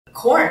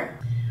Corn.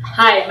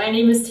 Hi, my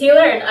name is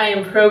Taylor and I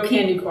am pro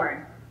candy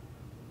corn.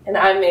 And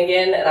I'm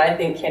Megan and I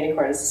think candy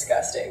corn is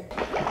disgusting.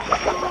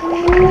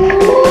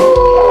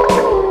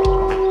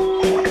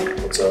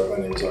 What's up? My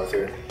name is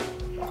Arthur.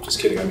 Just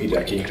kidding, I'm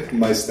Hideki.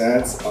 My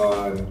stance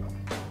on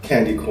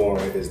candy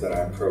corn is that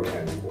I'm pro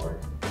candy corn.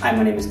 Hi,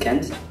 my name is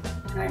Kent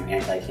and I'm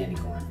anti-candy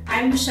corn.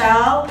 I'm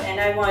Michelle and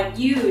I want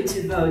you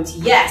to vote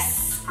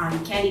yes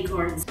on candy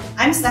corn.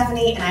 I'm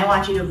Stephanie and I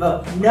want you to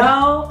vote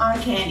no on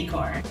candy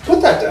corn.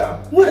 Put that down.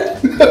 What?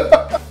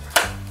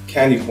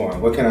 Candy corn,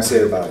 what can I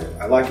say about it?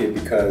 I like it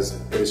because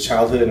it is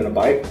childhood in a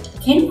bite.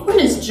 Candy corn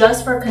is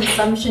just for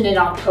consumption in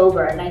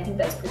October, and I think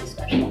that's pretty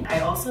special. I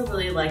also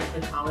really like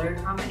the color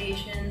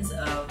combinations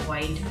of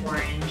white,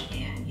 orange,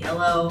 and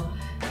yellow.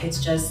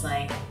 It's just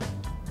like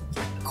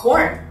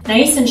corn.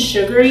 Nice and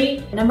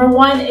sugary. Number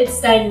one, it's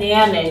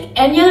dynamic.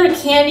 Any other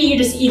candy, you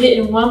just eat it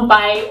in one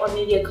bite or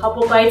maybe a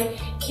couple bites.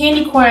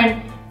 Candy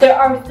corn, there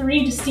are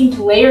 3 distinct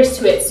layers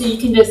to it, so you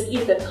can just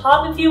eat the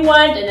top if you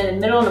want, and then the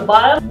middle and the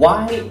bottom.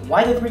 Why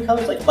the 3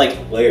 colors?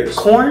 Like layers.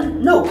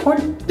 Corn? No,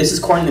 corn. This is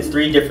corn in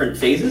 3 different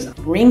phases.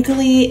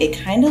 Wrinkly, it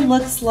kind of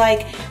looks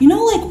like, you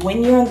know, like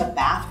when you're in the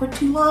bath for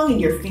too long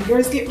and your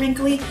fingers get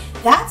wrinkly?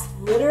 That's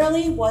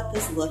literally what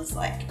this looks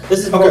like.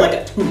 This is more like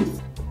a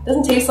tooth. It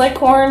doesn't taste like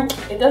corn.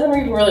 It doesn't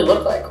even really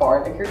look like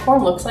corn. If your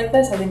corn looks like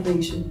this, I think that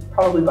you should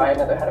probably buy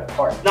another head of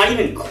corn. Not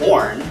even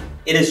corn.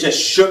 It is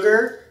just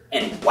sugar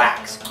and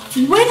wax.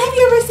 When have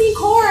you ever seen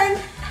corn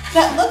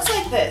that looks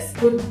like this?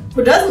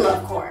 Who doesn't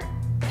love corn?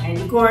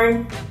 Candy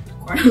corn,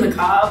 corn on the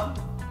cob,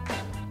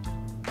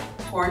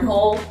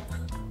 cornhole.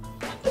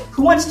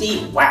 Who wants to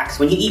eat wax?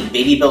 When you eat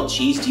Baby Bell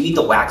cheese, do you eat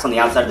the wax on the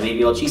outside of the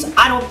Baby Bell cheese?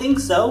 I don't think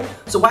so.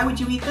 So why would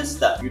you eat this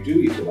stuff? You do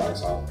eat the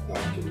wax off. No,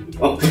 I'm kidding. You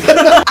don't.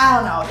 Oh. I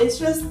don't know, it's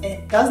just,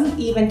 it doesn't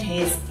even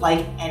taste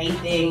like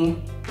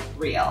anything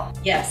real.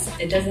 Yes,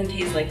 it doesn't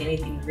taste like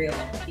anything real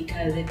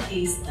because it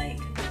tastes like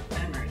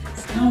memories.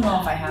 I don't know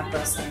if I have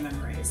those same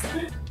memories.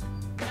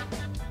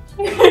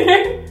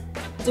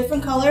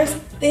 Different colors,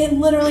 they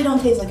literally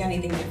don't taste like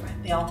anything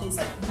different. They all taste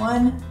like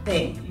one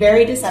thing.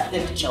 Very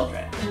deceptive to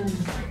children.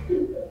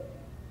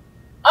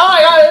 Oh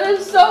my god, it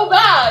is so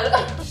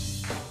bad!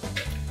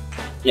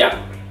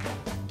 Yeah.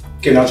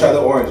 Okay, now try the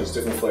orange. It's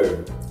different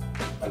flavor.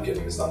 I'm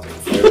kidding. It's not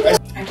different flavor.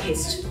 I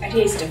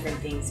taste different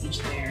things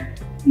each layer.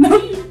 No,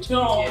 you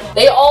don't.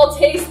 They all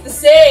taste the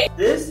same!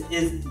 This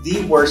is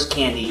the worst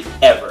candy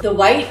ever. The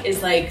white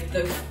is like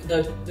the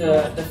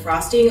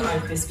frosting on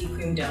Krispy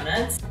Kreme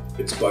donuts.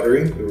 It's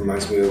buttery. It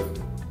reminds me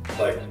of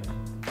like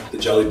the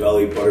Jelly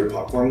Belly buttered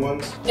popcorn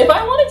ones. If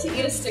I wanted to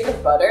eat a stick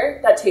of butter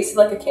that tasted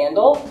like a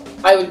candle,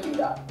 I would do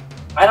that.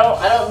 I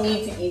don't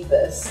need to eat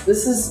this.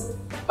 This is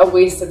a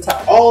waste of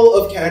time. All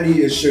of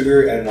candy is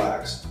sugar and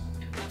wax.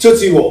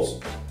 Tootsie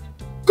Rolls,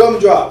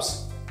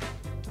 gumdrops.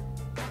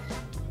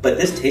 But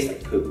this tastes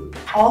like poop.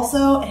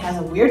 Also, it has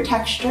a weird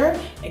texture.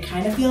 It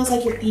kind of feels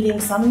like you're eating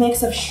some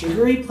mix of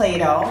sugary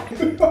Play-Doh.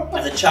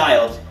 As a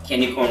child,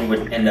 candy corn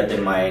would end up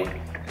in my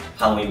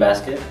Halloween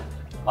basket,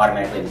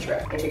 automatically in the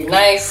trash. You take a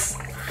nice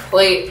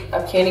plate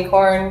of candy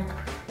corn,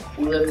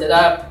 you lift it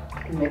up,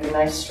 you make a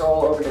nice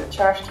stroll over to the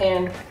trash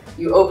can,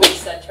 you open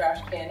said trash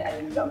can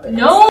and you dump it.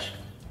 No!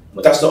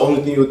 That's the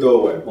only thing you would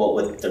throw away. Well,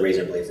 with the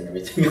razor blades and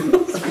everything.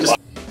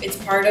 It's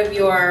part of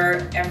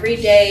your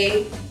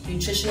everyday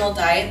nutritional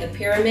diet. The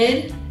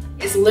pyramid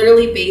is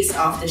literally based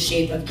off the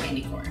shape of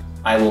candy corn.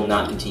 I will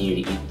not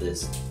continue to eat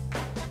this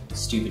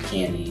stupid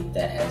candy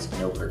that has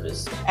no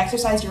purpose.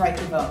 Exercise your right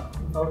to vote.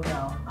 Vote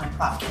no on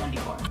Prop Candy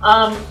Corn.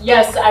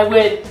 Yes, I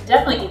would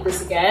definitely eat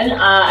this again.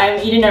 I'm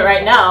eating it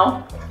right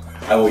now.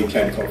 I will eat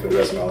candy corn for the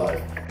rest of my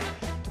life.